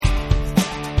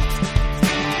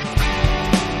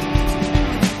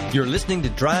You're listening to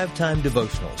Drive Time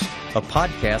Devotionals, a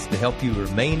podcast to help you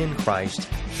remain in Christ,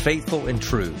 faithful and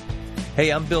true. Hey,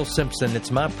 I'm Bill Simpson.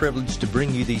 It's my privilege to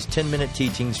bring you these 10-minute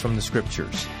teachings from the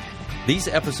Scriptures. These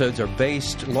episodes are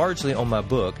based largely on my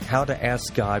book, How to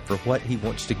Ask God for What He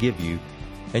Wants to Give You,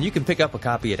 and you can pick up a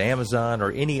copy at Amazon or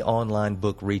any online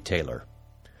book retailer.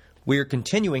 We are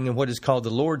continuing in what is called the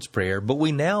Lord's Prayer, but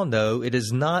we now know it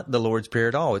is not the Lord's Prayer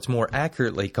at all. It's more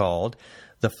accurately called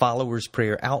the Follower's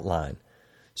Prayer Outline.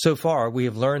 So far, we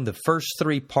have learned the first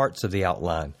three parts of the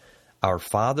outline: our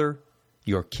Father,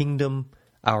 your kingdom,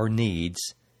 our needs,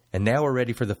 and now we're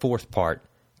ready for the fourth part: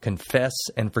 confess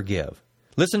and forgive.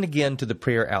 Listen again to the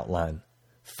prayer outline.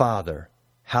 Father,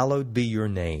 hallowed be your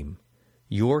name.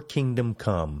 Your kingdom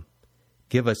come.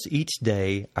 Give us each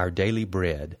day our daily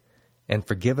bread, and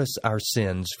forgive us our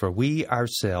sins, for we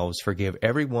ourselves forgive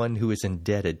everyone who is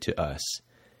indebted to us.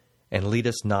 And lead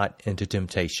us not into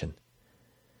temptation.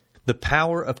 The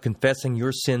power of confessing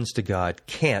your sins to God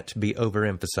can't be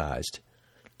overemphasized.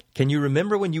 Can you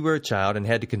remember when you were a child and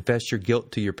had to confess your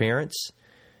guilt to your parents?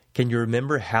 Can you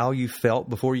remember how you felt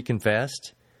before you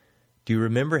confessed? Do you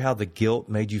remember how the guilt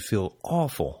made you feel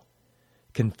awful?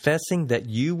 Confessing that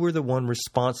you were the one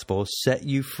responsible set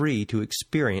you free to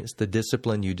experience the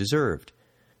discipline you deserved.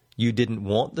 You didn't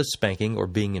want the spanking or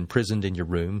being imprisoned in your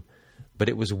room, but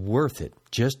it was worth it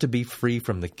just to be free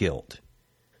from the guilt.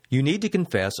 You need to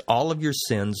confess all of your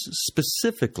sins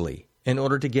specifically in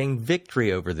order to gain victory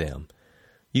over them.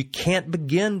 You can't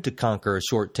begin to conquer a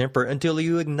short temper until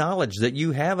you acknowledge that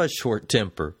you have a short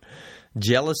temper.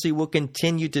 Jealousy will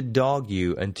continue to dog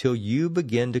you until you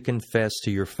begin to confess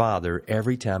to your Father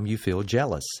every time you feel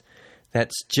jealous.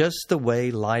 That's just the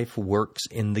way life works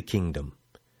in the kingdom.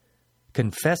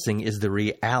 Confessing is the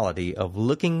reality of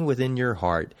looking within your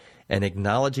heart and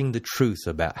acknowledging the truth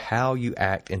about how you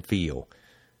act and feel.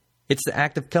 It's the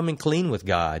act of coming clean with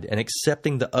God and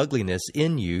accepting the ugliness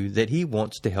in you that He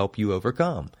wants to help you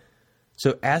overcome.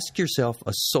 So ask yourself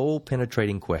a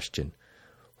soul-penetrating question.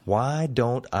 Why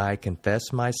don't I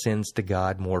confess my sins to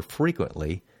God more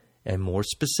frequently and more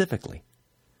specifically?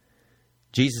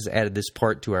 Jesus added this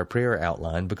part to our prayer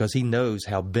outline because He knows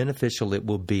how beneficial it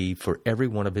will be for every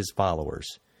one of His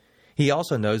followers. He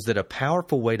also knows that a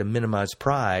powerful way to minimize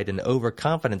pride and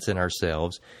overconfidence in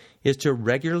ourselves is to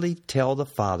regularly tell the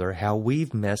Father how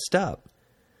we've messed up.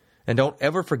 And don't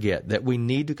ever forget that we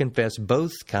need to confess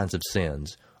both kinds of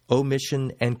sins,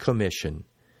 omission and commission.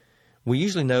 We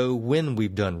usually know when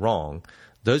we've done wrong.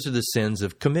 Those are the sins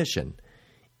of commission.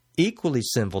 Equally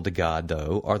sinful to God,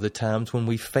 though, are the times when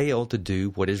we fail to do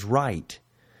what is right.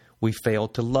 We fail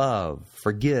to love,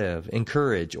 forgive,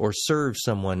 encourage, or serve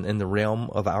someone in the realm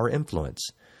of our influence.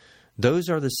 Those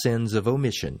are the sins of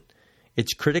omission.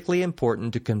 It's critically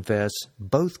important to confess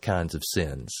both kinds of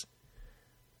sins.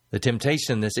 The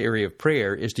temptation in this area of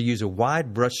prayer is to use a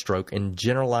wide brushstroke and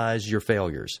generalize your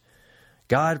failures.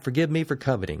 God, forgive me for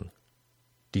coveting.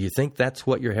 Do you think that's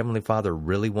what your Heavenly Father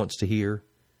really wants to hear?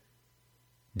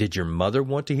 Did your mother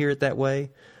want to hear it that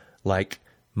way? Like,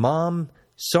 Mom,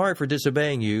 sorry for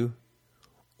disobeying you.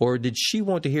 Or did she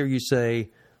want to hear you say,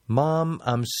 Mom,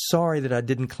 I'm sorry that I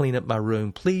didn't clean up my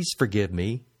room. Please forgive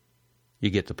me. You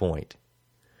get the point.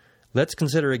 Let's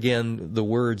consider again the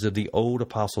words of the old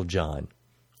Apostle John.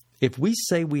 If we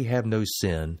say we have no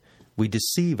sin, we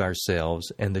deceive ourselves,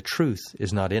 and the truth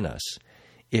is not in us.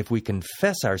 If we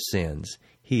confess our sins,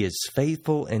 He is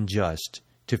faithful and just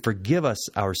to forgive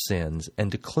us our sins and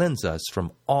to cleanse us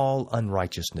from all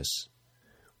unrighteousness.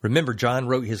 Remember, John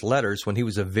wrote his letters when he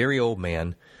was a very old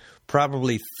man,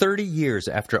 probably 30 years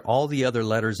after all the other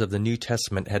letters of the New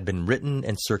Testament had been written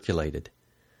and circulated.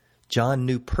 John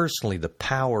knew personally the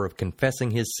power of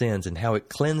confessing his sins and how it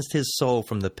cleansed his soul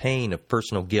from the pain of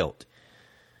personal guilt.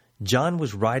 John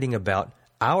was writing about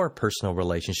our personal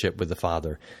relationship with the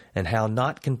Father and how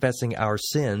not confessing our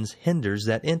sins hinders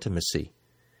that intimacy.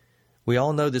 We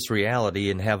all know this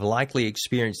reality and have likely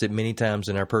experienced it many times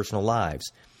in our personal lives.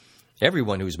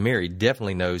 Everyone who's married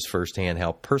definitely knows firsthand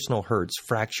how personal hurts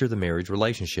fracture the marriage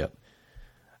relationship.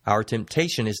 Our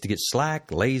temptation is to get slack,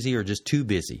 lazy, or just too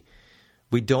busy.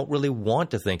 We don't really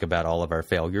want to think about all of our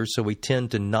failures, so we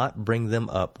tend to not bring them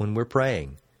up when we're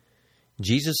praying.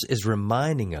 Jesus is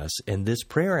reminding us in this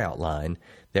prayer outline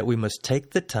that we must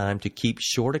take the time to keep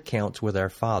short accounts with our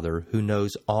Father who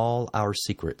knows all our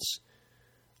secrets.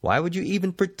 Why would you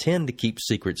even pretend to keep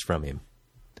secrets from Him?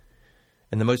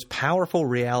 And the most powerful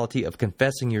reality of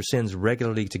confessing your sins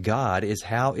regularly to God is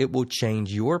how it will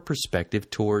change your perspective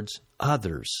towards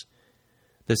others.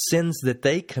 The sins that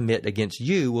they commit against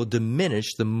you will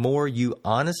diminish the more you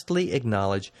honestly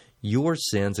acknowledge your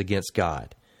sins against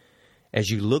God. As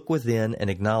you look within and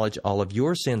acknowledge all of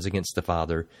your sins against the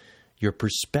Father, your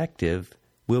perspective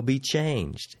will be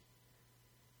changed.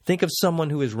 Think of someone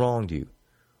who has wronged you.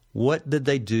 What did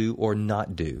they do or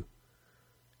not do?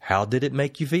 How did it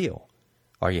make you feel?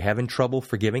 Are you having trouble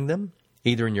forgiving them,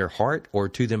 either in your heart or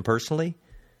to them personally?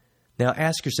 Now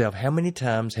ask yourself, how many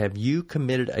times have you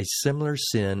committed a similar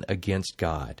sin against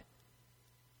God?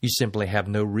 You simply have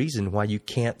no reason why you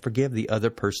can't forgive the other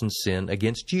person's sin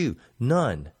against you.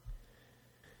 None.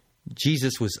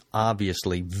 Jesus was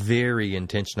obviously very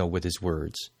intentional with his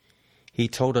words. He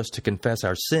told us to confess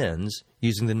our sins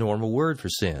using the normal word for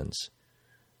sins.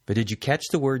 But did you catch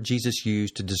the word Jesus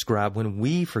used to describe when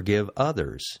we forgive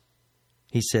others?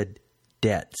 He said,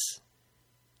 debts.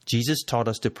 Jesus taught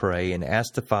us to pray and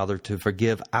ask the Father to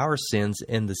forgive our sins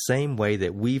in the same way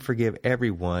that we forgive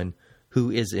everyone who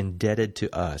is indebted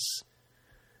to us.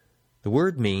 The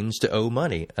word means to owe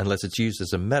money, unless it's used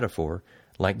as a metaphor,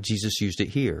 like Jesus used it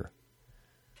here.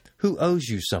 Who owes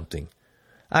you something?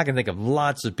 I can think of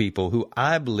lots of people who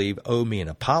I believe owe me an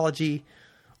apology,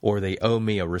 or they owe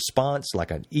me a response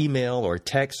like an email or a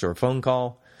text or a phone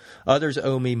call. Others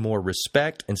owe me more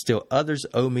respect, and still others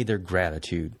owe me their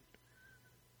gratitude.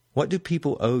 What do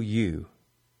people owe you?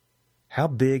 How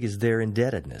big is their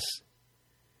indebtedness?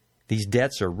 These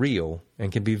debts are real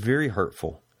and can be very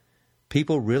hurtful.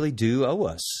 People really do owe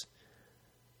us.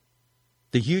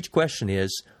 The huge question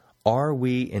is, are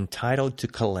we entitled to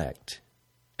collect?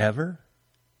 Ever?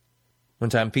 One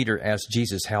time Peter asked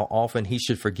Jesus how often he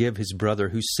should forgive his brother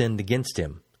who sinned against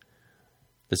him.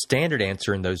 The standard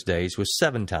answer in those days was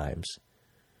 7 times.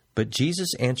 But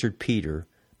Jesus answered Peter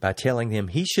by telling him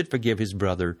he should forgive his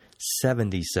brother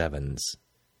 77s.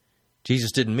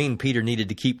 Jesus didn't mean Peter needed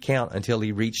to keep count until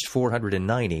he reached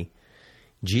 490.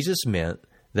 Jesus meant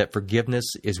that forgiveness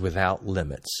is without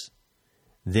limits.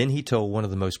 Then he told one of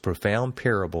the most profound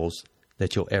parables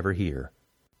that you'll ever hear.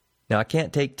 Now, I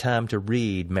can't take time to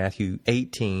read Matthew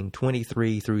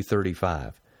 18:23 through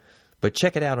 35, but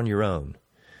check it out on your own.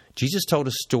 Jesus told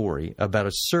a story about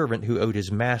a servant who owed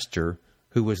his master,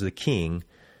 who was the king,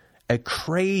 a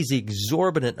crazy,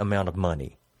 exorbitant amount of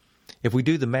money. If we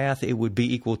do the math, it would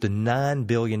be equal to $9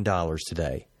 billion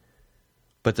today.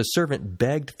 But the servant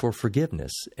begged for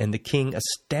forgiveness, and the king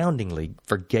astoundingly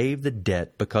forgave the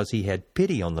debt because he had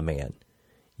pity on the man.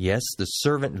 Yes, the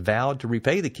servant vowed to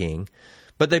repay the king,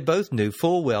 but they both knew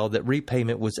full well that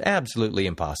repayment was absolutely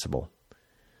impossible.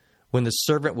 When the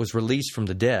servant was released from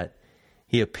the debt,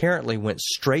 he apparently went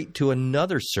straight to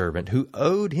another servant who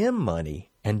owed him money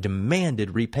and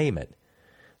demanded repayment.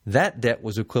 That debt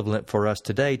was equivalent for us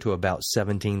today to about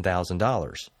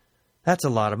 $17,000. That's a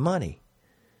lot of money.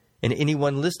 And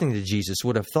anyone listening to Jesus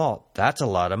would have thought, that's a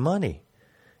lot of money.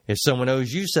 If someone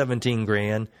owes you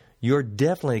 $17,000, you're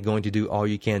definitely going to do all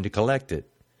you can to collect it,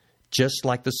 just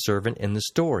like the servant in the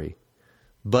story.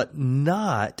 But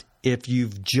not if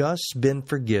you've just been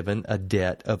forgiven a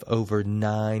debt of over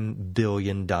 $9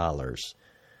 billion.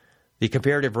 The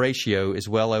comparative ratio is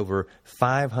well over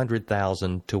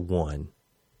 500,000 to 1.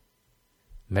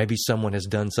 Maybe someone has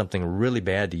done something really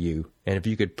bad to you, and if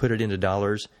you could put it into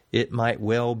dollars, it might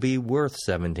well be worth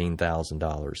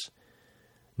 $17,000.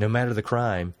 No matter the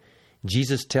crime,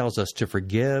 Jesus tells us to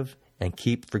forgive and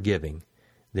keep forgiving.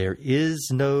 There is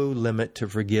no limit to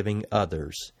forgiving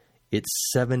others.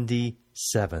 It's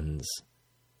 77s.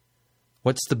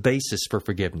 What's the basis for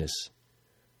forgiveness?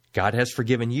 God has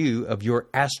forgiven you of your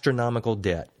astronomical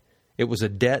debt. It was a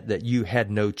debt that you had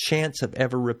no chance of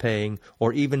ever repaying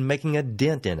or even making a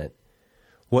dent in it.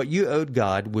 What you owed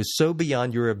God was so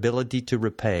beyond your ability to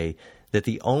repay that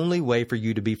the only way for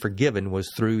you to be forgiven was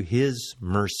through His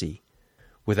mercy.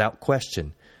 Without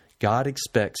question, God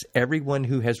expects everyone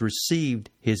who has received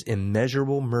His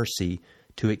immeasurable mercy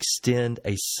to extend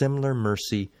a similar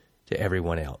mercy to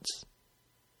everyone else.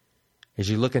 As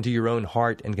you look into your own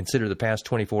heart and consider the past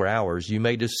 24 hours, you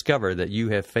may discover that you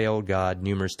have failed God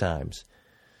numerous times.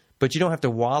 But you don't have to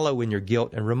wallow in your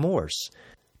guilt and remorse.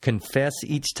 Confess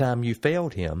each time you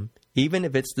failed Him, even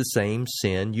if it's the same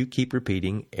sin you keep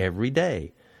repeating every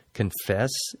day.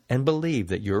 Confess and believe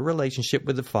that your relationship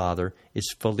with the Father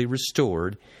is fully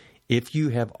restored if you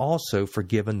have also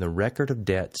forgiven the record of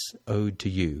debts owed to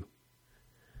you.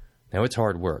 Now, it's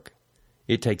hard work.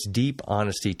 It takes deep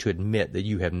honesty to admit that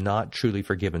you have not truly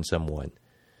forgiven someone.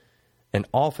 And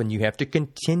often you have to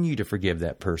continue to forgive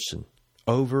that person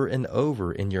over and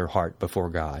over in your heart before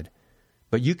God.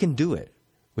 But you can do it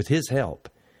with His help.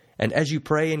 And as you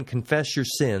pray and confess your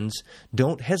sins,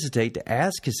 don't hesitate to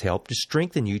ask His help to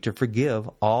strengthen you to forgive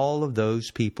all of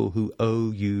those people who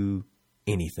owe you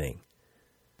anything.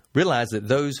 Realize that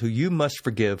those who you must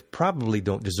forgive probably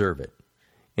don't deserve it.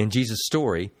 In Jesus'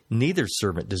 story, neither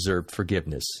servant deserved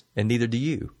forgiveness, and neither do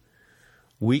you.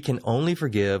 We can only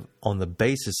forgive on the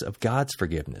basis of God's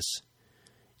forgiveness.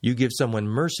 You give someone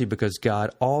mercy because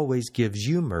God always gives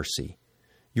you mercy.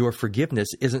 Your forgiveness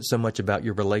isn't so much about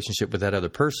your relationship with that other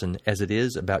person as it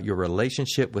is about your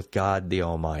relationship with God the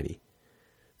Almighty.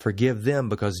 Forgive them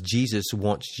because Jesus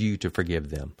wants you to forgive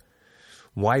them.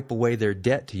 Wipe away their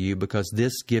debt to you because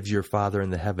this gives your Father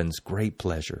in the heavens great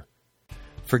pleasure.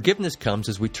 Forgiveness comes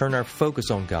as we turn our focus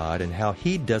on God and how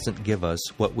He doesn't give us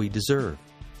what we deserve.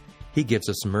 He gives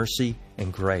us mercy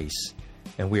and grace,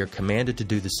 and we are commanded to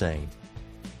do the same.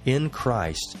 In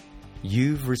Christ,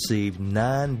 you've received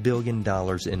 $9 billion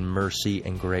in mercy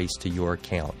and grace to your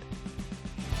account.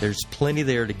 There's plenty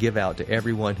there to give out to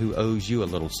everyone who owes you a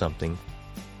little something,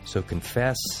 so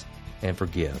confess and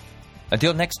forgive.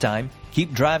 Until next time,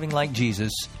 keep driving like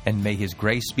Jesus, and may His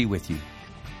grace be with you.